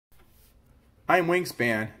I'm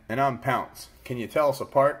Wingspan, and I'm Pounce. Can you tell us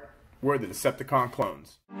apart? We're the Decepticon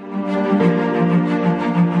clones.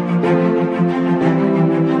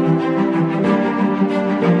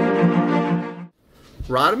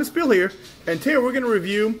 Rodimusbill here, and today we're going to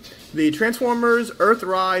review the Transformers,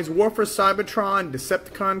 Earthrise, War for Cybertron,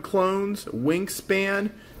 Decepticon clones,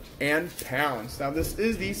 Wingspan, and Pounce. Now this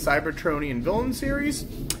is the Cybertronian Villains series,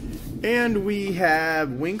 and we have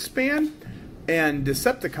Wingspan and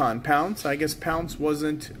Decepticon Pounce. I guess Pounce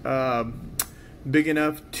wasn't big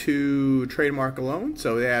enough to trademark alone,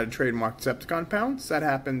 so they had a trademark Decepticon Pounce. That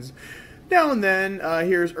happens now and then.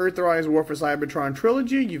 Here's Earthrise War for Cybertron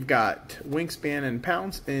trilogy. You've got Wingspan and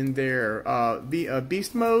Pounce in their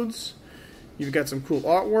beast modes. You've got some cool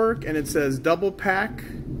artwork, and it says double pack.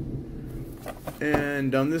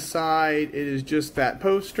 And on this side, it is just that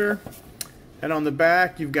poster. And on the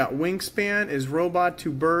back, you've got Wingspan is robot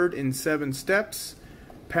to bird in 7 steps.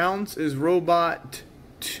 Pounce is robot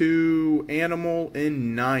to animal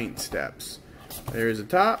in 9 steps. There's the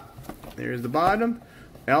top. There's the bottom.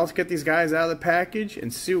 Now let's get these guys out of the package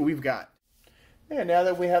and see what we've got. And now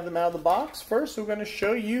that we have them out of the box, first we're going to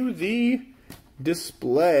show you the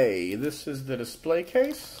display. This is the display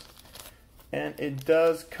case. And it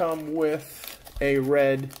does come with a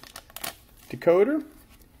red decoder.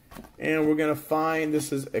 And we're going to find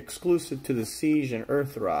this is exclusive to the Siege and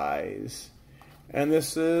Earthrise. And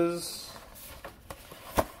this is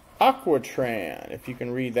Aquatron. If you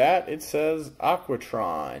can read that, it says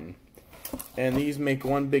Aquatron. And these make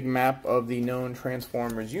one big map of the known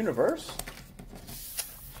Transformers universe.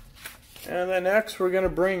 And then next we're going to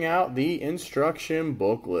bring out the instruction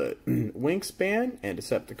booklet. Wingspan and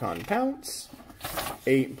Decepticon Pounce.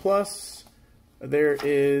 8+. There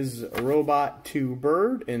is robot to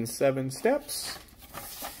bird in 7 steps.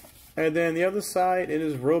 And then the other side, it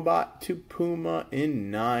is robot to Puma in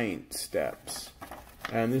 9 steps.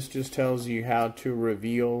 And this just tells you how to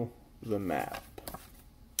reveal the map.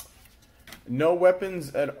 No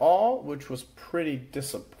weapons at all, which was pretty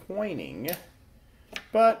disappointing.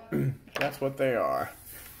 But that's what they are.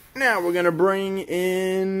 Now we're going to bring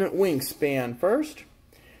in Wingspan first.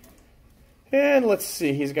 And let's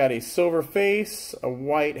see, he's got a silver face, a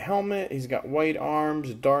white helmet, he's got white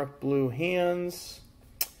arms, dark blue hands.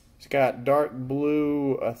 He's got dark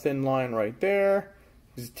blue, a thin line right there.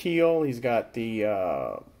 He's teal, he's got the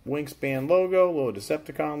Wingspan logo, little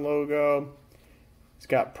Decepticon logo. He's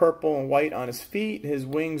got purple and white on his feet. His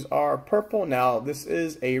wings are purple. Now, this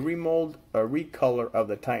is a remold, a recolor of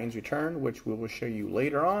the Titans Return, which we will show you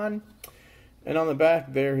later on. And on the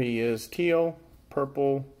back, there he is, teal,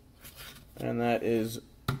 purple, and that is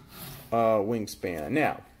Wingspan.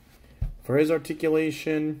 Now, for his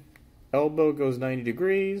articulation, elbow goes 90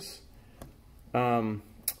 degrees. Upper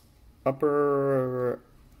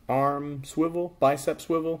arm swivel, bicep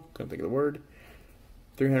swivel, couldn't think of the word.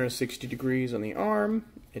 360 degrees on the arm.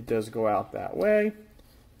 It does go out that way.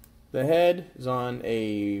 The head is on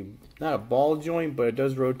a, not a ball joint, but it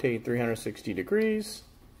does rotate 360 degrees.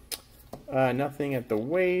 Nothing at the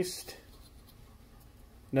waist.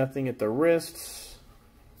 Nothing at the wrists.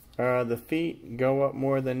 The feet go up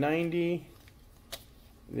more than 90.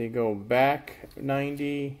 They go back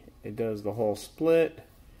 90. It does the whole split.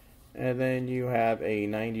 And then you have a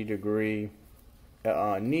 90-degree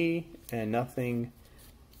knee and nothing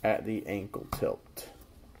at the ankle tilt.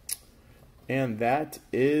 And that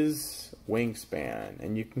is Wingspan.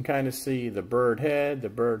 And you can kind of see the bird head, the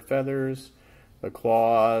bird feathers, the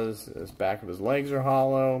claws, the back of his legs are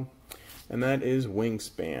hollow. And that is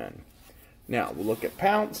Wingspan. Now, we'll look at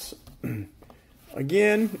Pounce.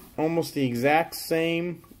 Again, almost the exact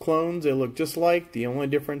same clones. They look just like. The only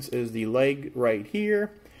difference is the leg right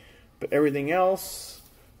here. But everything else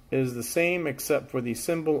is the same except for the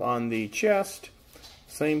symbol on the chest.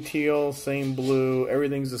 Same teal, same blue.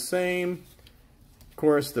 Everything's the same. Of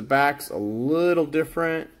course, the back's a little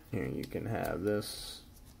different. Here, you can have this.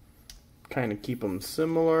 Kind of keep them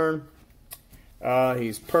similar.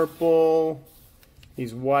 He's purple,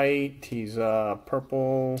 he's white, he's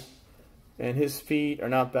purple, and his feet are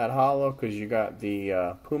not that hollow because you got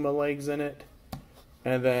the Puma legs in it.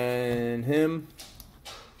 And then him,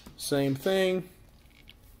 same thing,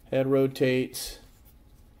 head rotates,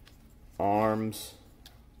 arms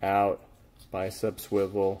out, bicep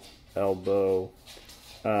swivel, elbow,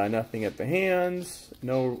 nothing at the hands,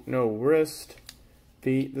 no wrist,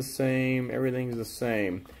 feet the same, everything's the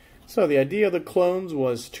same. So the idea of the clones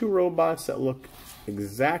was 2 robots that look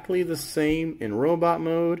exactly the same in robot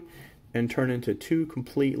mode and turn into 2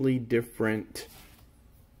 completely different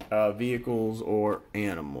vehicles or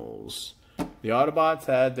animals. The Autobots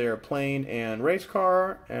had their plane and race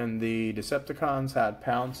car, and the Decepticons had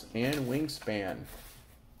Pounce and Wingspan.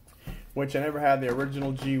 Which I never had the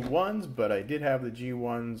original G1s, but I did have the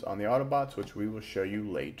G1s on the Autobots, which we will show you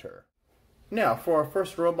later. Now, for our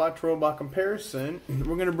first robot-to-robot comparison,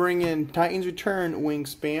 we're going to bring in Titans Return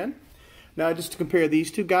Wingspan. Now, just to compare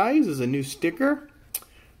these two guys, is a new sticker.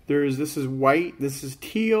 This is white, this is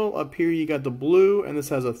teal. Up here you got the blue, and this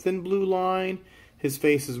has a thin blue line. His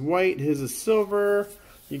face is white, his is silver.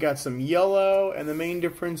 You got some yellow, and the main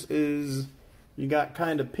difference is you got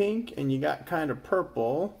kind of pink and you got kind of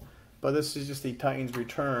purple. But this is just the Titans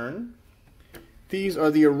Return. These are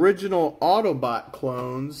the original Autobot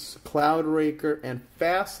clones, Cloudraker and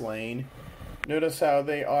Fastlane. Notice how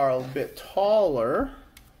they are a bit taller.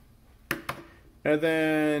 And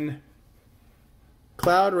then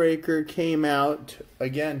Cloudraker came out,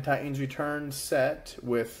 again, Titans Return set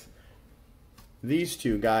with these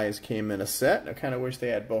two guys came in a set. I kind of wish they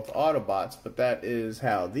had both Autobots, but that is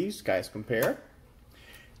how these guys compare.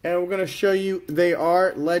 And we're going to show you, they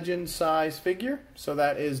are Legend size figure. So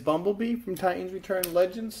that is Bumblebee from Titans Return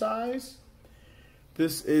Legend size.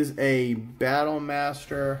 This is a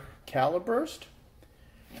Battlemaster Caliburst.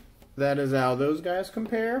 That is how those guys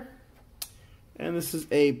compare. And this is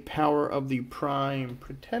a Power of the Prime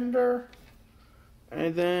Pretender.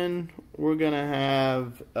 And then we're going to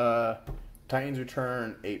have Titans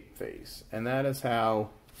Return Ape Face. And that is how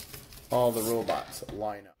all the robots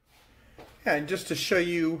line up. And just to show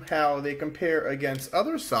you how they compare against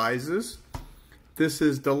other sizes, this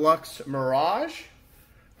is Deluxe Mirage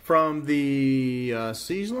from the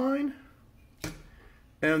Siege line.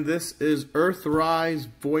 And this is Earthrise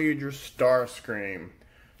Voyager Starscream.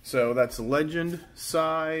 So that's Legend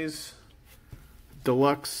size,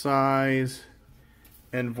 Deluxe size,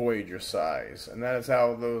 and Voyager size. And that is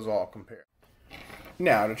how those all compare.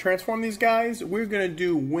 Now, to transform these guys, we're going to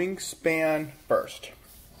do Wingspan first.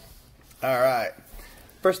 Alright,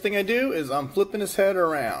 first thing I do is I'm flipping his head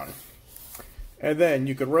around. And then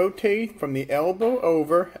you could rotate from the elbow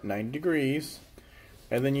over at 90 degrees.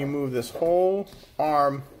 And then you move this whole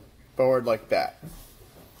arm forward like that.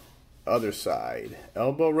 Other side.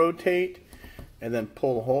 Elbow rotate. And then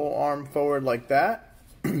pull the whole arm forward like that.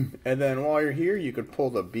 And then while you're here, you could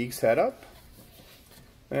pull the beak's head up.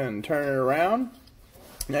 And turn it around.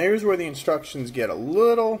 Now here's where the instructions get a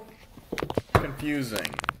little confusing.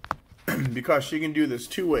 Because you can do this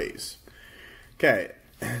two ways. Okay,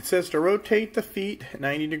 it says to rotate the feet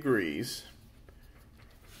 90 degrees.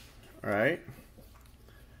 Alright.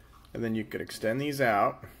 And then you could extend these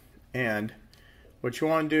out. And what you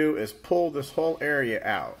want to do is pull this whole area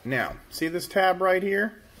out. Now, see this tab right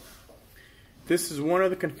here? This is one of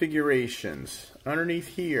the configurations. Underneath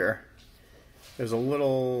here, there's a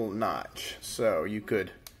little notch. So you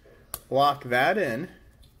could lock that in.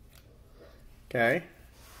 Okay.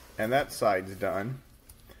 And that side's done.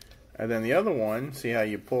 And then the other one, see how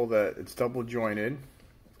you pull that, it's double jointed.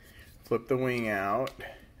 Flip the wing out.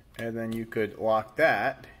 And then you could lock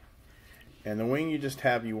that. And the wing you just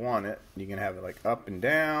have you want it. You can have it like up and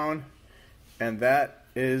down. And that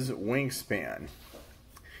is Wingspan.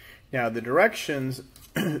 Now the directions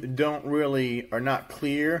are not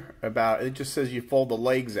clear about, it just says you fold the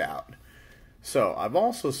legs out. So I've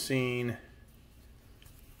also seen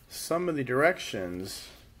some of the directions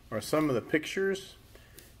or some of the pictures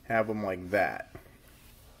have them like that.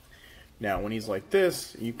 Now when he's like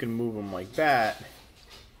this, you can move him like that.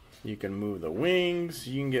 You can move the wings.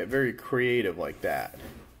 You can get very creative like that.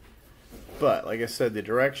 But like I said, the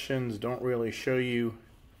directions don't really show you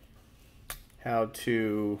how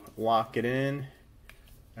to lock it in.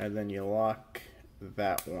 And then you lock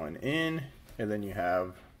that one in. And then you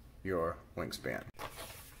have your Wingspan.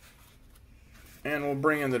 And we'll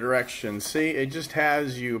bring in the directions. See, it just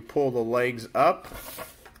has you pull the legs up,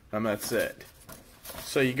 and that's it.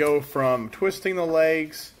 So you go from twisting the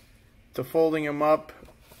legs to folding them up,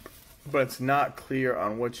 but it's not clear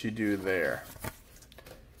on what you do there.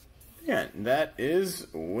 Yeah, that is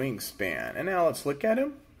Wingspan. And now let's look at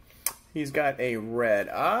him. He's got a red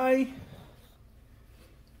eye,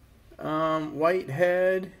 white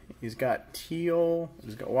head. He's got teal.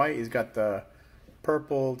 He's got white. He's got the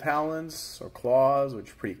purple talons or claws, which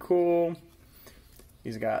is pretty cool.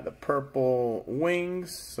 He's got the purple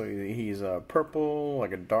wings, so he's a purple,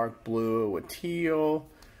 like a dark blue with teal.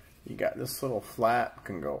 You got this little flap,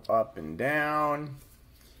 can go up and down.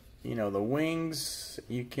 You know, the wings,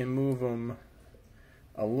 you can move them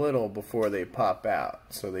a little before they pop out.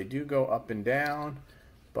 So they do go up and down,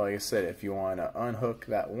 but like I said, if you want to unhook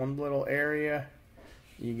that one little area,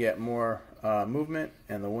 you get more movement,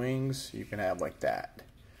 and the wings you can have like that.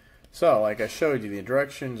 So, like I showed you, the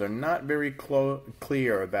directions are not very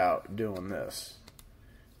clear about doing this.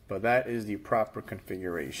 But that is the proper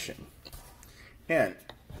configuration. And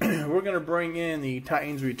we're going to bring in the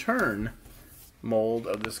Titans Return mold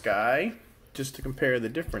of this guy, just to compare the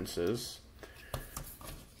differences.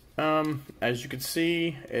 As you can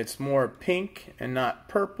see, it's more pink and not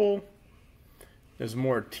purple. There's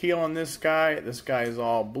more teal on this guy. This guy is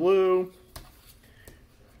all blue.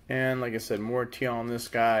 And like I said, more teal on this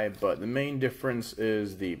guy, but the main difference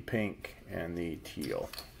is the pink and the teal.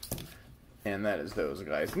 And that is those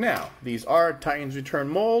guys. Now, these are Titans Return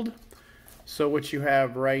mold. So what you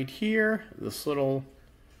have right here, this little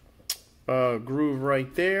groove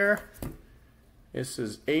right there, this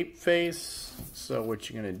is ape face. So what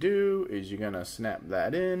you're going to do is you're going to snap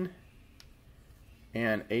that in,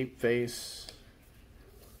 and ape face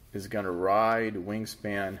is going to ride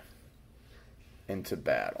Wingspan into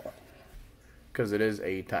battle, because it is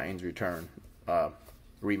a Titans Return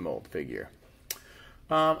remold figure.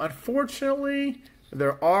 Unfortunately,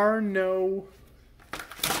 there are no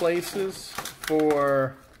places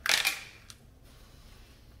for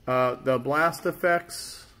the blast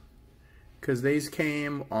effects, because these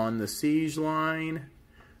came on the Siege line,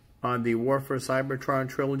 on the War for Cybertron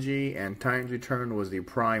trilogy, and Titans Return was the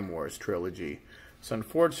Prime Wars trilogy. So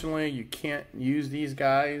unfortunately, you can't use these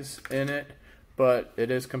guys in it, but it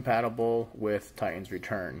is compatible with Titans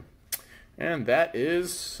Return. And that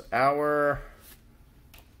is our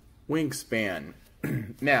Wingspan.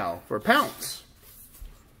 Now, for Pounce.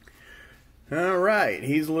 Alright,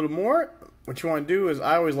 he's a little more. What you want to do is,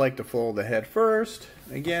 I always like to fold the head first.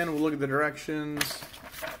 Again, we'll look at the directions.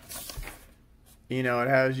 You know, it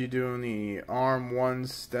has you doing the arm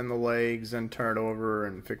once, then the legs, then turn it over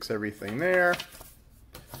and fix everything there.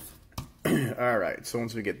 Alright, so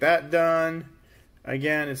once we get that done,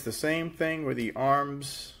 again, it's the same thing where the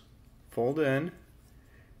arms fold in,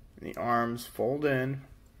 the arms fold in,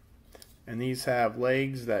 and these have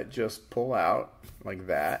legs that just pull out like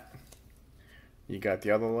that. You got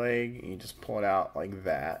the other leg, and you just pull it out like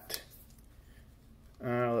that.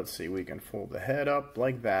 Let's see, we can fold the head up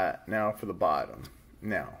like that. Now for the bottom.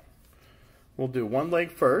 Now, we'll do one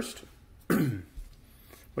leg first.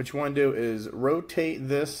 What you want to do is rotate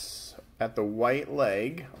this at the white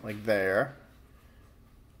leg, like there.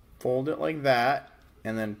 Fold it like that,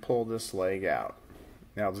 and then pull this leg out.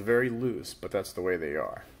 Now it's very loose, but that's the way they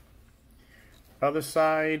are. Other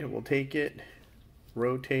side, we'll take it,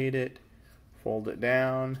 rotate it, fold it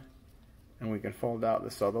down, and we can fold out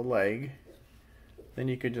this other leg. Then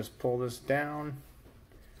you could just pull this down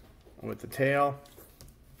with the tail,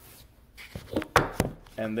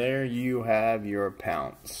 and there you have your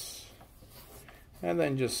Pounce. And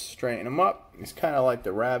then just straighten them up. It's kind of like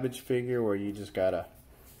the Ravage figure where you just gotta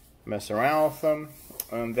mess around with them,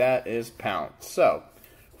 and that is Pounce. So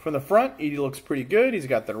from the front, he looks pretty good. He's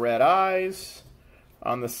got the red eyes.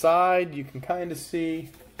 On the side, you can kind of see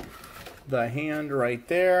the hand right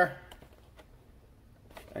there,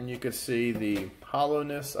 and you can see the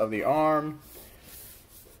hollowness of the arm.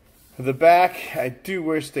 The back, I do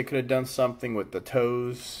wish they could have done something with the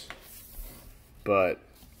toes, but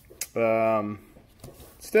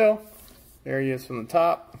still, there he is from the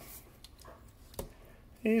top.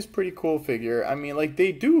 He's a pretty cool figure. I mean, like,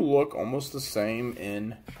 they do look almost the same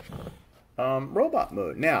in robot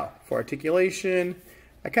mode. Now, for articulation,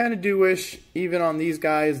 I kind of do wish, even on these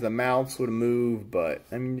guys, the mouths would move, but,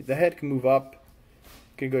 I mean, the head can move up,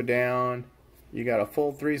 can go down. You got a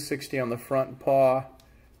full 360 on the front paw,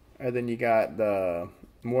 and then you got the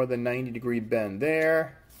more than 90-degree bend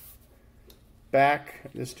there.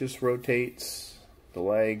 Back, this just rotates the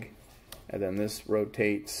leg, and then this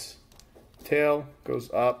rotates. Tail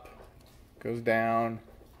goes up, goes down,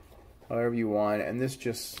 however you want, and this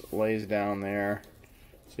just lays down there.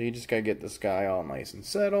 So you just gotta get this guy all nice and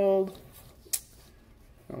settled.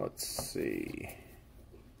 Now let's see.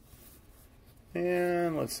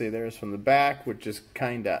 And let's see, there's from the back, which is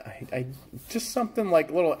kinda, just something like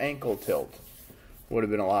a little ankle tilt would have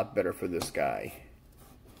been a lot better for this guy.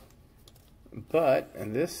 But,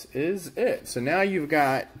 and this is it. So now you've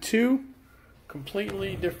got two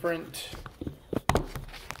completely different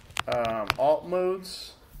alt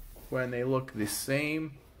modes when they look the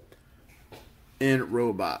same in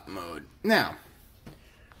robot mode. Now,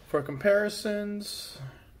 for comparisons,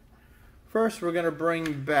 first we're going to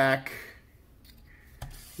bring back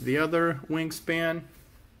the other Wingspan.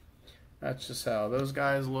 That's just how those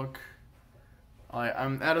guys look.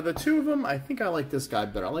 I'm out of the two of them, I think I like this guy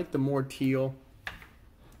better. I like the more teal.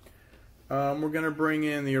 We're going to bring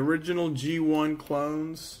in the original G1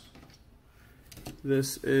 clones.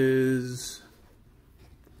 This is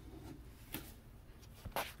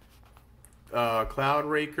Cloud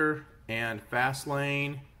Raker and Fast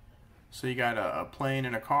Lane. So you got a plane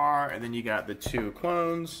and a car, and then you got the two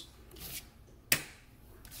clones.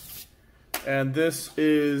 And this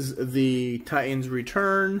is the Titans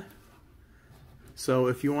Return. So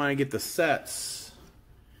if you want to get the sets,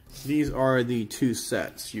 these are the two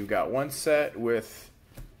sets. You've got one set with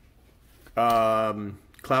Cloud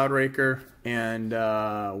Raker and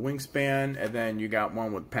Wingspan, and then you got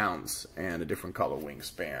one with Pounce and a different color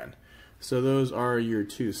Wingspan. So those are your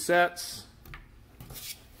two sets.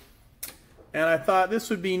 And I thought this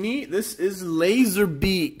would be neat. This is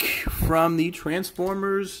Laserbeak from the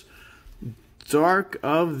Transformers Dark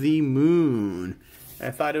of the Moon.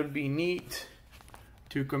 I thought it would be neat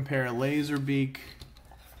to compare Laserbeak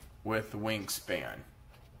with Wingspan.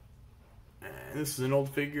 And this is an old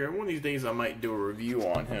figure. One of these days I might do a review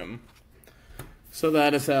on him. So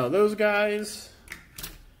that is how those guys.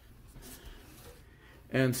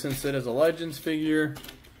 And since it is a Legends figure,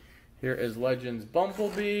 here is Legends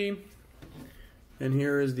Bumblebee. And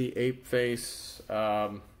here is the ape face.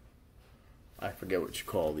 I forget what you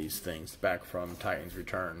call these things. Back from Titans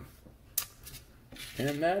Return.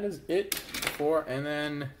 And that is it for. And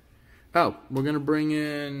then, oh, we're gonna bring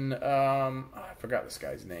in. I forgot this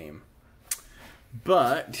guy's name,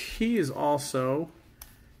 but he is also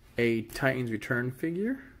a Titans Return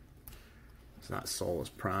figure. It's not Solus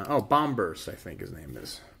Prime. Oh, Bombburst, I think his name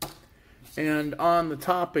is. And on the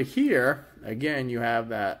top of here, again, you have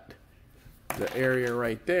that. The area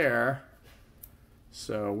right there.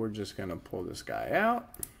 So we're just going to pull this guy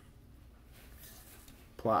out.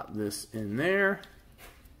 Plop this in there.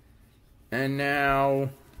 And now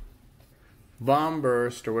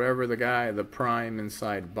Bombburst, or whatever the prime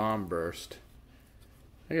inside Bombburst,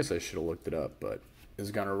 I guess I should have looked it up, but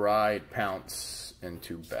is going to ride Pounce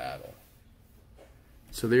into battle.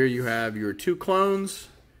 So there you have your two clones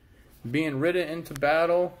being ridden into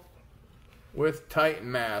battle with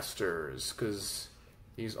Titan Masters, because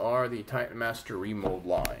these are the Titan Master remold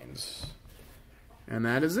lines. And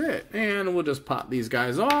that is it. And we'll just pop these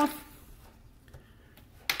guys off.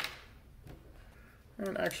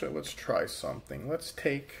 And actually, let's try something. Let's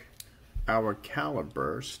take our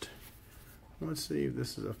Caliburst. Let's see if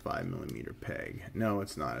this is a 5mm peg. No,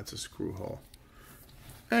 it's not. It's a screw hole.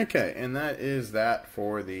 Okay, and that is that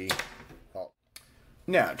for the...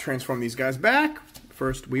 Now, transform these guys back.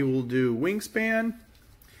 First, we will do Wingspan.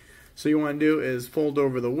 So you want to do is fold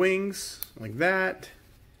over the wings like that.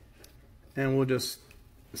 And we'll just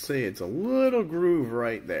say it's a little groove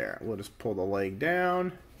right there. We'll just pull the leg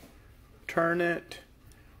down, turn it,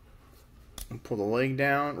 and pull the leg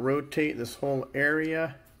down, rotate this whole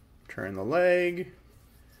area, turn the leg,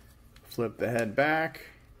 flip the head back,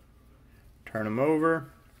 turn them over.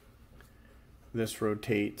 This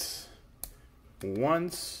rotates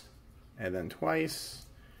once and then twice.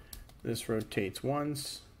 This rotates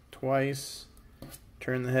once, twice,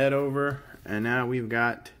 turn the head over, and now we've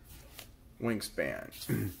got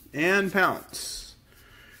Wingspan and Pounce.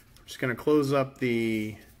 I'm just going to close up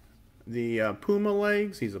the Puma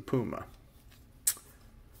legs. He's a Puma.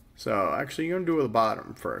 So actually you're going to do the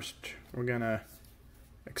bottom first. We're going to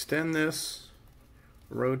extend this,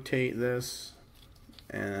 rotate this,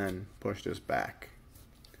 and push this back.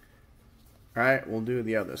 Alright, we'll do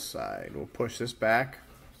the other side. We'll push this back,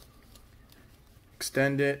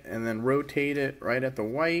 extend it, and then rotate it right at the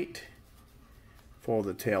white. Fold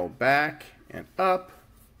the tail back and up.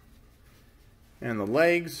 And the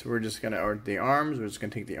legs, we're just going to, or the arms, we're just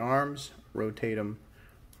going to take the arms, rotate them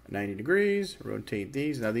 90 degrees, rotate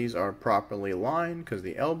these. Now these are properly aligned because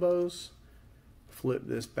the elbows. Flip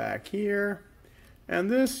this back here. And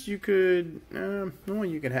this you could, well,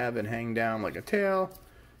 you could have it hang down like a tail.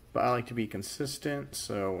 But I like to be consistent,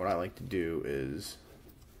 so what I like to do is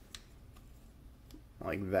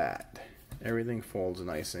like that. Everything folds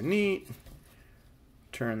nice and neat.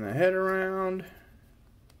 Turn the head around.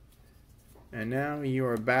 And now you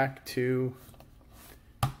are back to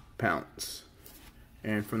Pounce.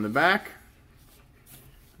 And from the back,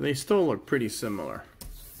 they still look pretty similar.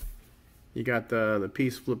 You got the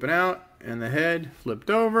piece flipping out and the head flipped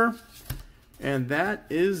over. And that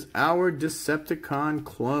is our Decepticon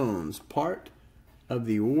clones, part of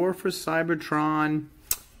the War for Cybertron,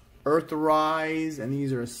 Earthrise, and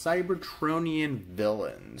these are Cybertronian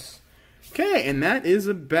Villians. Okay, and that is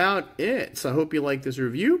about it. So I hope you like this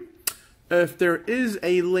review. If there is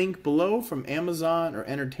a link below from Amazon or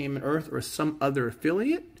Entertainment Earth or some other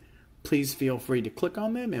affiliate, please feel free to click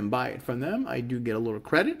on them and buy it from them. I do get a little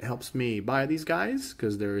credit. It helps me buy these guys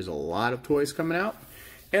because there is a lot of toys coming out.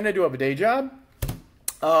 And I do have a day job.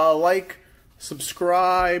 Like,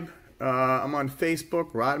 subscribe, I'm on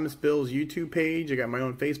Facebook, Rodimusbill's YouTube page. I got my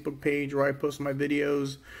own Facebook page where I post my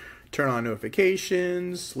videos. Turn on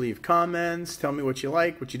notifications, leave comments, tell me what you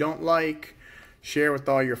like, what you don't like, share with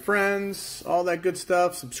all your friends, all that good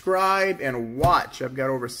stuff. Subscribe and watch. I've got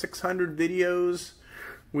over 600 videos.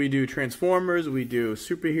 We do Transformers, we do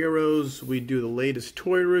superheroes, we do the latest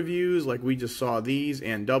toy reviews like we just saw these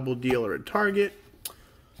and Double Dealer at Target.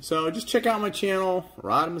 So just check out my channel,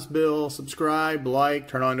 Rodimusbill, subscribe, like,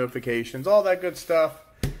 turn on notifications, all that good stuff.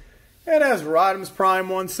 And as Rodimus Prime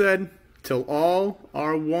once said, till all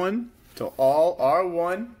are one, till all are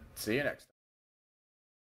one. See you next time.